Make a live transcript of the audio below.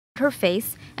her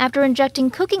face after injecting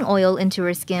cooking oil into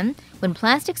her skin when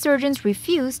plastic surgeons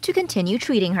refused to continue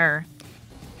treating her.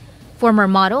 Former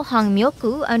model Hong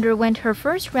Myoku underwent her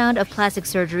first round of plastic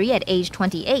surgery at age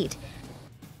 28.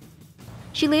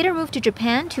 She later moved to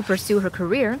Japan to pursue her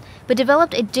career, but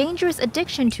developed a dangerous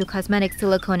addiction to cosmetic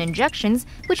silicone injections,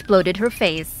 which bloated her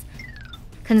face.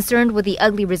 Concerned with the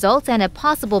ugly results and a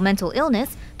possible mental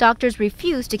illness, doctors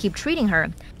refused to keep treating her.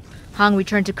 Hong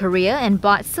returned to Korea and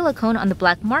bought silicone on the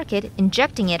black market,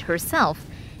 injecting it herself.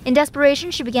 In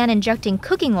desperation, she began injecting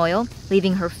cooking oil,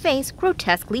 leaving her face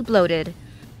grotesquely bloated.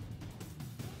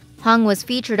 Hong was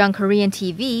featured on Korean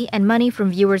TV, and money from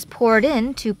viewers poured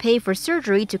in to pay for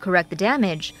surgery to correct the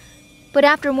damage. But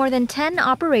after more than 10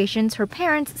 operations, her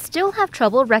parents still have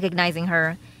trouble recognizing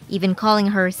her, even calling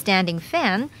her standing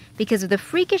fan because of the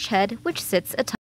freakish head which sits atop